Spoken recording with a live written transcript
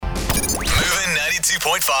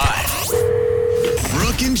92.5.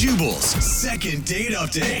 Brooke and Jubal's second date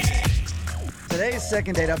update. Today's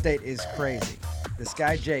second date update is crazy. This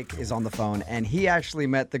guy, Jake, is on the phone, and he actually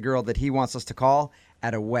met the girl that he wants us to call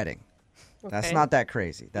at a wedding. That's Okay. not that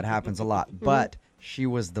crazy. That happens a lot. But she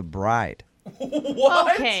was the bride.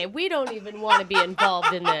 Okay, we don't even want to be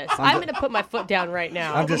involved in this. I'm going to put my foot down right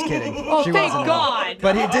now. I'm just kidding. Oh, she thank wasn't at all. God.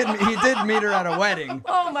 But he did meet her at a wedding.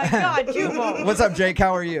 Oh, my God, Jubal. What's up, Jake?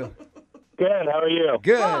 How are you? Good. How are you?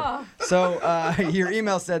 Good. Oh. So your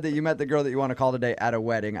email said that you met the girl that you want to call today at a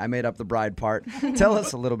wedding. I made up the bride part. Tell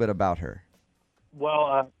us a little bit about her.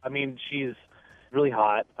 Well, I mean, she's really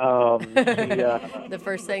hot. The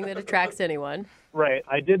first thing that attracts anyone. Right.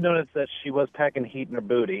 I did notice that she was packing heat in her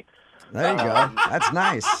booty. There you go. That's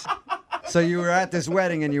nice. So you were at this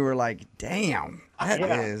wedding and you were like, damn, that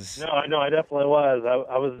is... No, I know. I definitely was.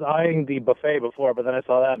 I was eyeing the buffet before, but then I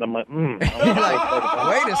saw that and I'm like, You're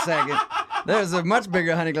like, wait a second. There's a much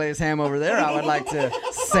bigger honey glazed ham over there I would like to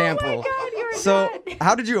sample. you're So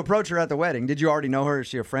how did you approach her at the wedding? Did you already know her? Is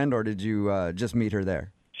she a friend or did you just meet her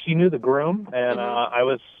there? She knew the groom, and I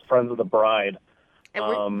was friends with the bride. And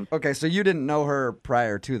we're- Okay, so you didn't know her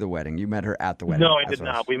prior to the wedding. You met her at the wedding. No, I That's did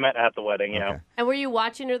what not. We met at the wedding, yeah. Okay. And were you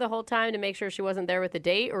watching her the whole time to make sure she wasn't there with the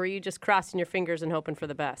date, or were you just crossing your fingers and hoping for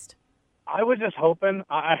the best? I was just hoping.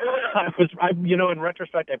 In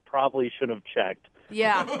retrospect, I probably should have checked.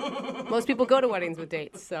 Yeah. Most people go to weddings with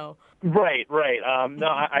dates, so. Right. No,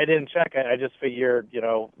 I didn't check. I just figured,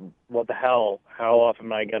 what the hell? How often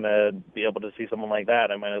am I going to be able to see someone like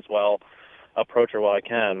that? I might as well approach her while I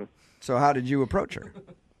can. So how did you approach her?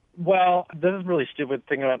 Well, this is really stupid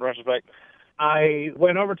thinking about it in retrospect. I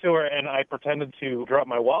went over to her and I pretended to drop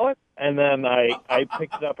my wallet, and then I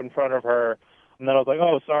picked it up in front of her, and then I was like,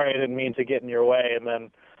 oh, sorry, I didn't mean to get in your way. And then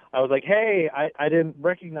I was like, hey, I didn't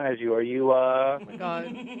recognize you. Are you, Oh, my God.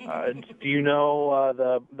 do you know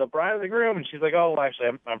the bride of the groom? And she's like, oh, well, actually,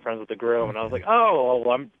 I'm friends with the groom. And I was like, oh,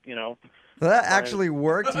 well, So that actually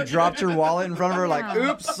worked? You dropped your wallet in front of her like,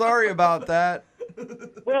 oops, sorry about that.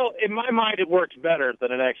 well, in my mind, it worked better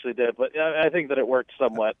than it actually did, but I think that it worked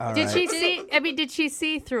somewhat. All Did right. she see? I mean, did she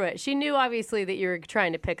see through it? She knew obviously that you were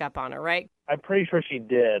trying to pick up on her, right? I'm pretty sure she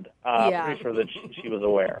did. Yeah. I'm pretty sure that she was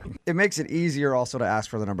aware. It makes it easier also to ask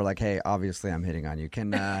for the number like, hey, obviously I'm hitting on you. Can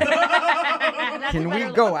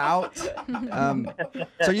we go out?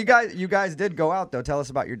 So you guys did go out, though. Tell us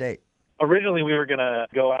about your date. Originally, we were going to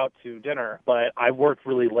go out to dinner, but I worked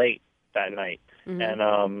really late that night.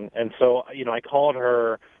 And so, I called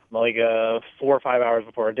her like 4 or 5 hours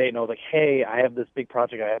before our date, and I was like, hey, I have this big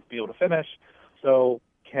project I have to be able to finish, so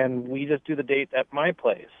can we just do the date at my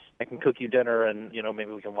place? I can cook you dinner, and,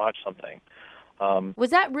 maybe we can watch something. Was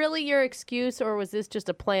that really your excuse, or was this just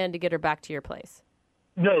a plan to get her back to your place?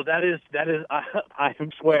 No, that is I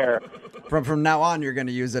swear. From now on, you're going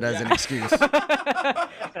to use it as an excuse.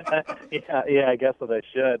 Yeah, I guess that I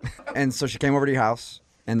should. And so she came over to your house,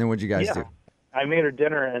 and then what'd you guys do? I made her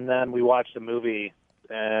dinner, and then we watched a movie,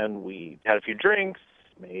 and we had a few drinks,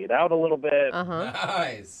 made out a little bit.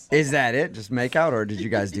 Nice. Is that it? Just make out, or did you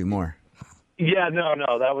guys do more? Yeah, no,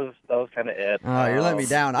 that was kind of it. Oh, you're letting me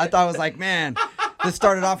down. I thought I was like, man, this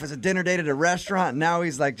started off as a dinner date at a restaurant, and now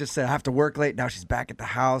he's like, just said, I have to work late. Now she's back at the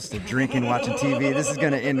house. They're drinking, watching TV. This is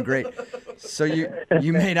going to end great. So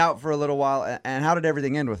you made out for a little while, and how did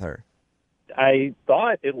everything end with her? I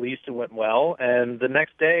thought at least it went well, and the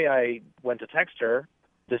next day I went to text her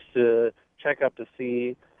just to check up to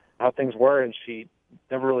see how things were, and she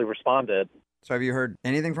never really responded. So have you heard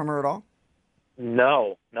anything from her at all?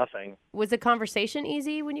 No, nothing. Was the conversation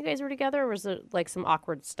easy when you guys were together, or was it like some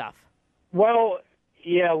awkward stuff? Well,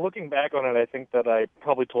 yeah, looking back on it, I think that I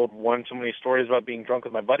probably told one too many stories about being drunk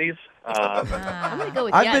with my buddies. I'm going to go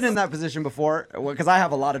with I've yes. been in that position before because I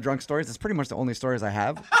have a lot of drunk stories. It's pretty much the only stories I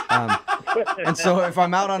have. And so if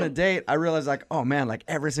I'm out on a date, I realize like, oh man, like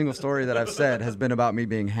every single story that I've said has been about me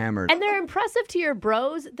being hammered. And they're impressive to your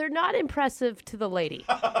bros. They're not impressive to the lady.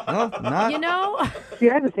 No, not. You know? See,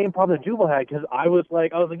 I had the same problem that Jubal had because I was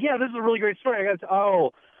like, yeah, this is a really great story. I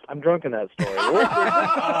got I'm drunk in that story.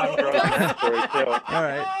 I'm drunk in that story too. All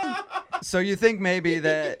right. So you think maybe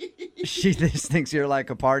that she just thinks you're like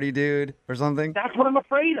a party dude or something? That's what I'm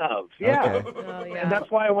afraid of. Yeah. Okay. Oh, yeah. And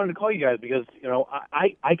that's why I wanted to call you guys because,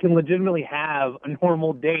 I can legitimately have a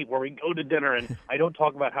normal date where we go to dinner and I don't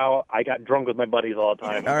talk about how I got drunk with my buddies all the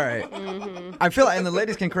time. All right. I feel like, and the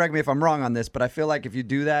ladies can correct me if I'm wrong on this, but I feel like if you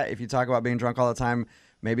do that, if you talk about being drunk all the time,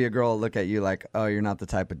 maybe a girl will look at you like, oh, you're not the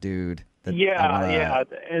type of dude. Yeah.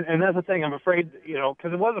 And that's the thing. I'm afraid,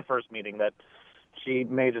 because it was a first meeting that she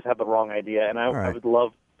may just have the wrong idea. And I would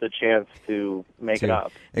love the chance to make it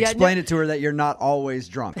up. Explain it to her that you're not always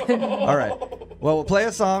drunk. All right. Well, we'll play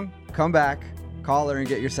a song, come back, call her, and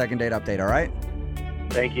get your second date update, all right?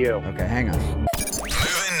 Thank you. Okay, hang on. Moving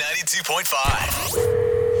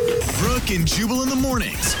 92.5. Brooke and Jubal in the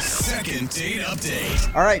mornings. Second date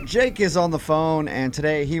update. All right, Jake is on the phone, and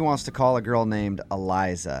today he wants to call a girl named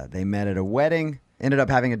Eliza. They met at a wedding, ended up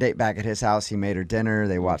having a date back at his house. He made her dinner.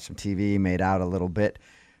 They watched some TV, made out a little bit,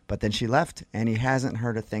 but then she left, and he hasn't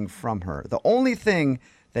heard a thing from her. The only thing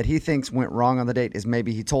that he thinks went wrong on the date is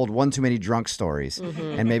maybe he told one too many drunk stories,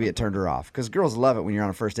 and maybe it turned her off. Because girls love it when you're on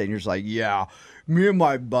a first date and you're just like, yeah, me and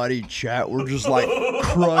my buddy Chet, we're just like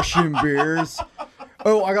crushing beers.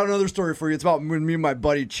 Oh, I got another story for you. It's about when me and my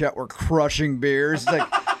buddy Chet were crushing beers. It's like,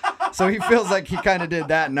 so he feels like he kind of did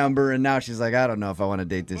that number, and now she's like, I don't know if I want to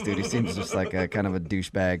date this dude. He seems just like a kind of a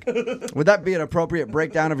douchebag. Would that be an appropriate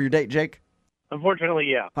breakdown of your date, Jake? Unfortunately,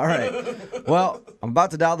 yeah. All right. Well, I'm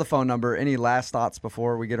about to dial the phone number. Any last thoughts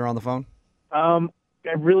before we get her on the phone? I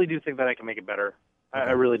really do think that I can make it better.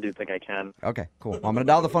 I really do think I can. Okay, cool. Well, I'm going to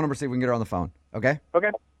dial the phone number, see if we can get her on the phone. Okay? Okay.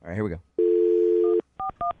 All right, here we go.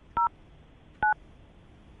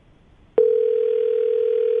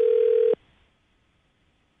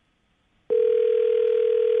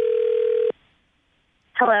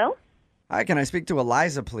 Hello, Hi, can I speak to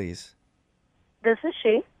Eliza, please? this is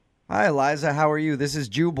she. Hi, Eliza. How are you? This is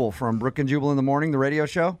Jubal from Brooke and Jubal in the Morning, the radio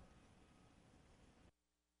show.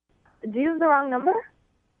 Do you have the wrong number?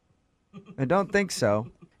 I don't think so.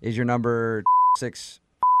 Is your number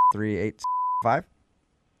 63865?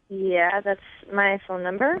 Yeah, that's my phone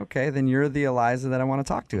number. Okay, then you're the Eliza that I want to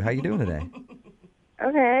talk to. How you doing today?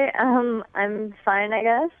 Okay, I'm fine, I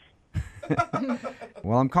guess.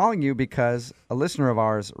 Well, I'm calling you because a listener of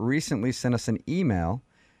ours recently sent us an email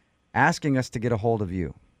asking us to get a hold of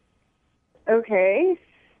you Okay,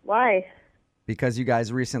 why? because you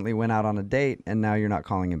guys recently went out on a date and now you're not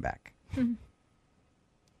calling him back.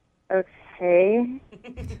 Okay.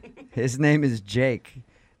 His name is Jake.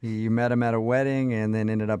 You met him at a wedding and then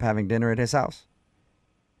ended up having dinner at his house.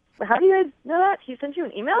 How do you guys know that? He sent you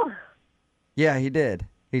an email? Yeah, he did.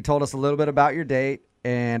 He told us a little bit about your date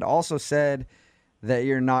and also said that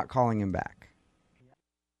you're not calling him back.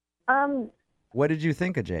 What did you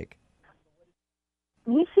think of Jake?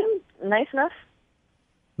 He seemed nice enough.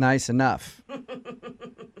 Nice enough.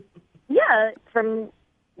 Yeah, from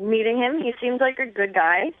meeting him, he seems like a good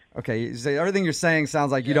guy. Okay, so everything you're saying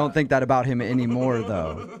sounds like you don't think that about him anymore,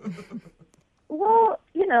 though. Well,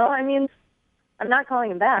 I mean, I'm not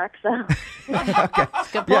calling him back, so. Okay.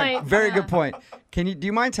 Good Yeah, point. very good point. Do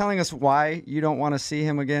you mind telling us why you don't want to see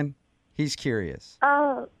him again? He's curious.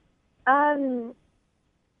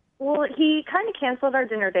 Well, he kind of canceled our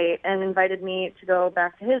dinner date and invited me to go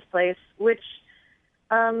back to his place, which,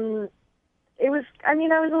 I was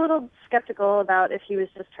a little skeptical about if he was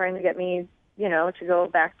just trying to get me, to go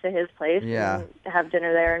back to his place Yeah. and have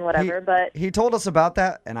dinner there and whatever, but He told us about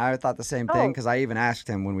that, and I thought the same thing Oh. because I even asked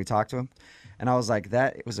him when we talked to him. And I was like,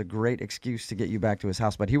 that was a great excuse to get you back to his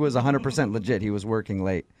house. But he was 100% legit. He was working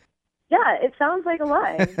late. yeah, it sounds like a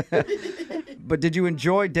lie. But did you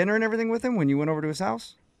enjoy dinner and everything with him when you went over to his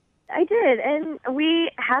house? I did, and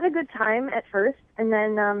we had a good time at first, and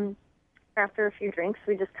then after a few drinks,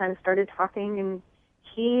 we just kind of started talking, and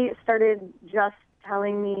he started just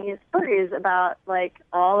telling me stories about, like,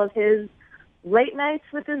 all of his late nights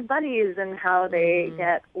with his buddies and how they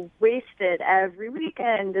get wasted every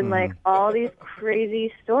weekend and, like, all these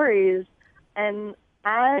crazy stories. And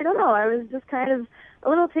I don't know, I was just kind of a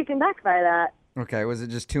little taken back by that. Okay, was it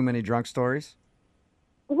just too many drunk stories?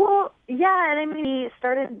 Well, yeah, and I mean, he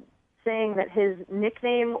started saying that his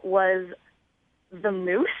nickname was the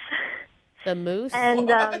Moose. The Moose? And,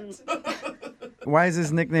 Why is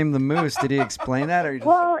his nickname the Moose? Did he explain that? Or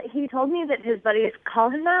well, he told me that his buddies call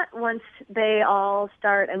him that once they all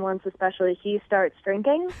start, and once especially he starts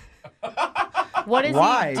drinking. What does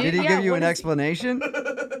Why? he do? Did he Yeah, give you what an is- explanation?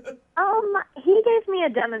 He gave me a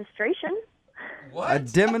demonstration. A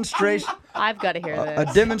demonstration. I've got to hear A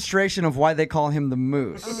this. demonstration of why they call him the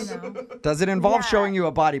Moose. Does it involve Yeah. showing you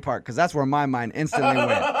a body part? Because that's where my mind instantly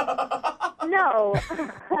went. No.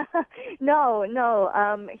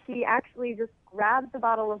 No. He actually just grabbed the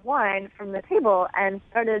bottle of wine from the table and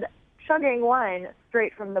started chugging wine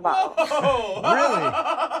straight from the bottle. Really?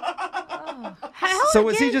 How So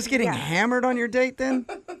was he again? just getting hammered on your date then?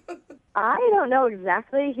 I don't know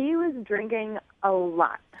exactly. He was drinking a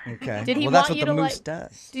lot. Okay. Did he well, that's want what you the to, Moose like-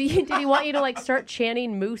 does. Did he want you to, like, start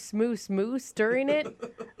chanting moose, moose, moose during it?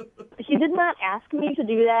 he did not ask me to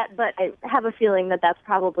do that, but I have a feeling that that's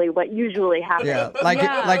probably what usually happens. Yeah,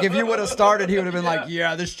 like if you would have started, he would have been like,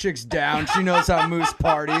 "Yeah, this chick's down. She knows how Moose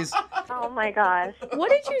parties." Oh my gosh. What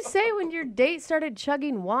did you say when your date started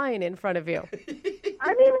chugging wine in front of you?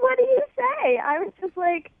 I mean, what do you say? I was just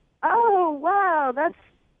like, oh, wow, that's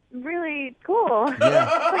really cool.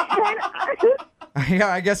 Yeah,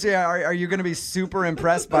 I guess, yeah. Are you going to be super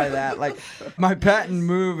impressed by that? Like, my patent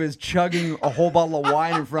move is chugging a whole bottle of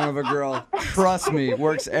wine in front of a girl. Trust me,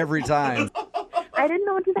 works every time. I didn't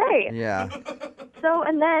know what to say. Yeah. So,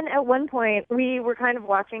 and then at one point, we were kind of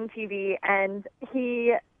watching TV, and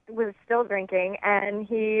he was still drinking, and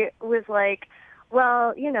he was like,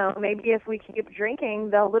 well, you know, maybe if we keep drinking,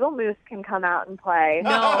 the little moose can come out and play. No,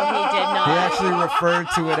 he did not. He actually referred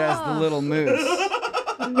to it as the little moose.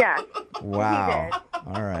 Yes. Wow.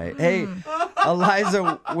 All right. Hey,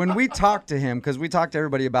 Eliza, when we talked to him, because we talked to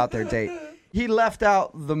everybody about their date, he left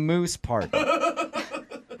out the moose part.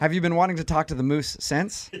 Have you been wanting to talk to the moose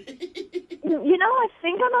since? You know, I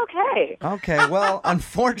think I'm okay. Okay. Well,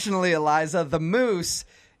 unfortunately, Eliza, the moose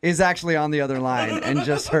is actually on the other line and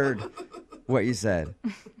just heard what you said.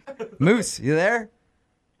 Moose, you there?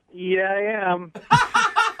 Yeah, I am.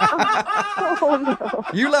 Oh, no.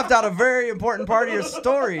 You left out a very important part of your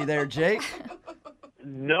story there, Jake.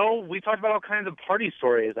 No, we talked about all kinds of party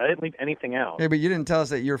stories. I didn't leave anything out. Yeah, but you didn't tell us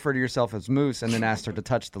that you refer to yourself as Moose and then asked her to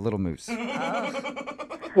touch the little moose.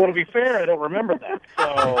 Well, to be fair, I don't remember that.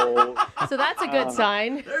 So So that's a good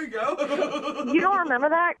sign. There you go. You don't remember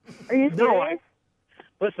that? Are you serious?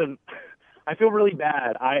 listen, I feel really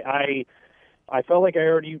bad. I felt like I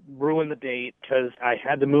already ruined the date because I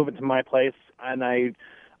had to move it to my place, and I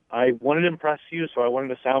wanted to impress you, so I wanted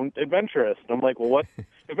to sound adventurous. And I'm like, well, what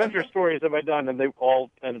adventure stories have I done? And they all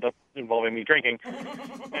ended up involving me drinking.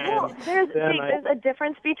 Well, there's a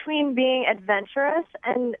difference between being adventurous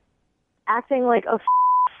and acting like a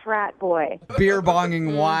frat boy. Beer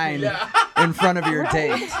bonging wine in front of your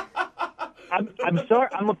date. I'm sorry.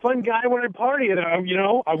 I'm a fun guy when I party, and I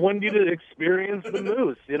wanted you to experience the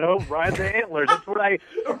moose. Ride the antlers. That's what I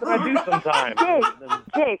do sometimes.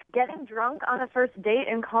 Jake, getting drunk on a first date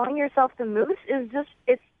and calling yourself the moose is just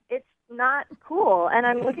it's not cool. And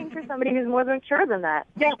I'm looking for somebody who's more mature than that.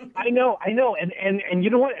 Yeah, I know. And you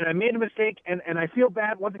know what? And I made a mistake, and I feel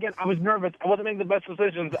bad. Once again, I was nervous. I wasn't making the best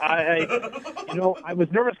decisions. I was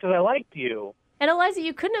nervous because I liked you. And Eliza,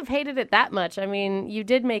 you couldn't have hated it that much. I mean, you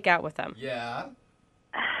did make out with him. Yeah.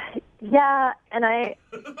 Yeah, and I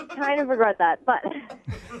kind of regret that, but...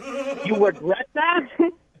 You regret that?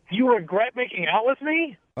 You regret making out with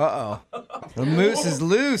me? Uh-oh. The moose is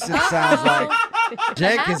loose, it sounds like.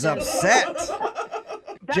 Jake is upset.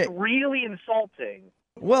 That's really insulting.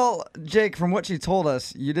 Well, Jake, from what you told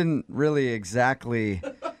us, you didn't really exactly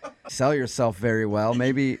sell yourself very well.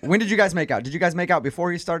 Maybe. When did you guys make out? Did you guys make out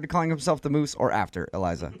before he started calling himself the moose or after,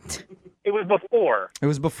 Eliza? It was before. It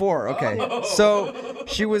was before. Okay. Oh. So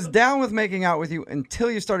she was down with making out with you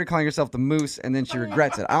until you started calling yourself the moose, and then she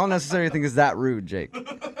regrets it. I don't necessarily think it's that rude, Jake.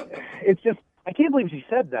 It's just, I can't believe she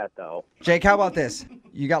said that, though. Jake, how about this?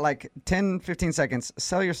 You got like 10, 15 seconds.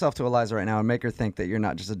 Sell yourself to Eliza right now and make her think that you're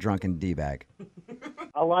not just a drunken D-bag.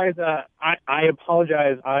 Eliza, I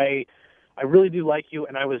apologize. I really do like you,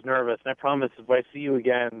 and I was nervous. And I promise if I see you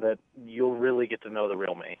again that you'll really get to know the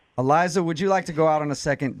real me. Eliza, would you like to go out on a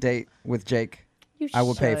second date with Jake? I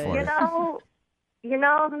will pay for it. You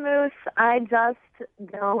know, the moose, I just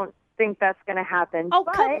don't think that's going to happen. Oh,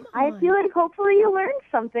 but come on. I feel like hopefully you learned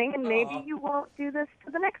something, and maybe you won't do this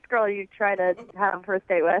to the next girl you try to have a first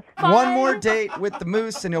date with. One more date with the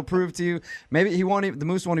moose, and he'll prove to you. Maybe the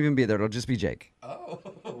moose won't even be there. It'll just be Jake. Nah,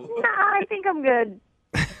 I think I'm good.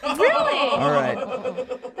 Really? All right.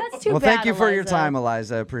 That's too Well, bad, thank you for your Eliza. time,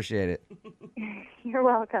 Eliza. I appreciate it. You're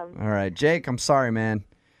welcome. All right, Jake, I'm sorry, man.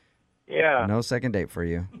 Yeah, No second date for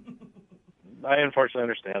you. I unfortunately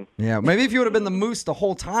understand. Yeah, maybe if you would have been the moose the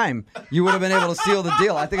whole time, you would have been able to seal the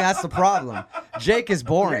deal. I think that's the problem. Jake is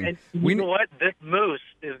boring. And you know what? This moose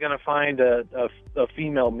is going to find a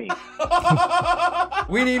female me.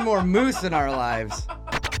 We need more moose in our lives.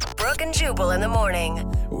 Brooke and Jubal in the morning.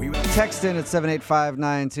 Text in at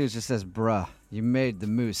 78592. It just says, bruh, you made the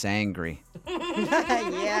moose angry.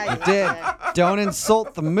 Yeah, You did. Don't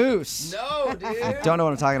insult the moose. No, dude. Don't know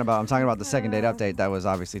what I'm talking about. I'm talking about the second date update that was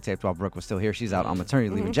obviously taped while Brooke was still here. She's out on maternity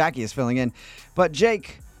leave, and Jackie is filling in. But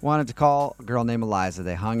Jake wanted to call a girl named Eliza.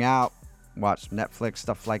 They hung out, watched Netflix,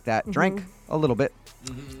 stuff like that. Drank a little bit.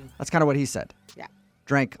 That's kind of what he said. Yeah.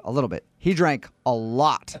 Drank a little bit. He drank a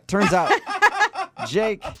lot. Turns out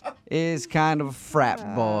Jake is kind of a frat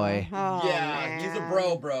boy. Oh, Yeah, he's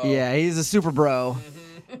a bro. Yeah, he's a super bro.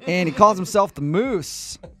 And he calls himself the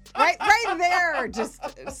moose. right there just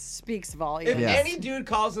speaks volumes. If Yeah. any dude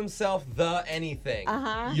calls himself the anything,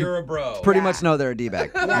 you're a bro. Pretty much know they're a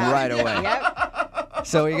D-bag right away. Yep.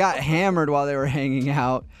 So he got hammered while they were hanging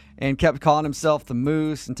out and kept calling himself the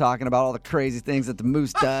Moose and talking about all the crazy things that the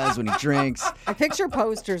Moose does when he drinks. I picture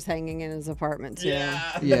posters hanging in his apartment too.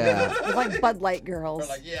 Yeah. Yeah. With like Bud Light girls.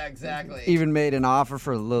 Like, yeah, exactly. Even made an offer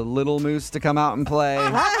for the little Moose to come out and play.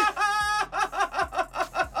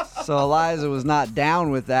 So Eliza was not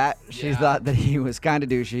down with that. She Yeah. thought that he was kind of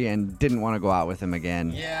douchey and didn't want to go out with him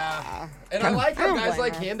again. Yeah. And I like how don't guys blame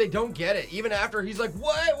like her. him, they don't get it. Even after he's like,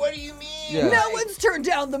 what? What do you mean? Yeah. No one's turned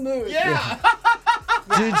down the moose. Yeah.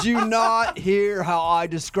 Did you not hear how I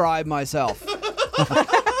describe myself?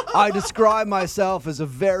 I describe myself as a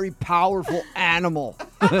very powerful animal.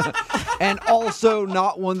 And also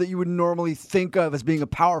not one that you would normally think of as being a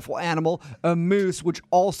powerful animal, a moose, which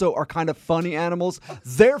also are kind of funny animals.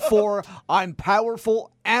 Therefore, I'm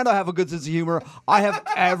powerful and I have a good sense of humor. I have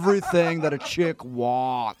everything that a chick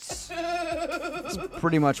wants. It's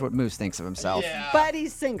pretty much what Moose thinks of himself. Yeah. But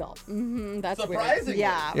he's single. That's Surprisingly. weird.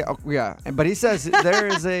 Yeah. Yeah, yeah. But he says there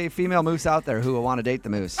is a female moose out there who will want to date the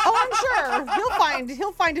moose. Oh, I'm sure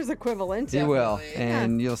he'll find his equivalent. He will.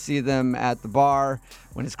 And you'll see them at the bar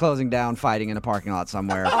when it's closing down, fighting in a parking lot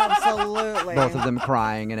somewhere. Absolutely. Both of them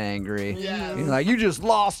crying and angry. Yes. He's like, you just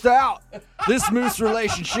lost out. This moose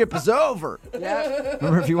relationship is over. Yep.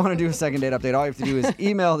 Remember, if you want to do a second date update, all you have to do is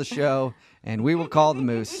email the show, and we will call the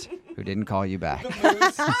moose who didn't call you back. Moving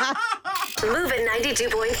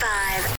 92.5.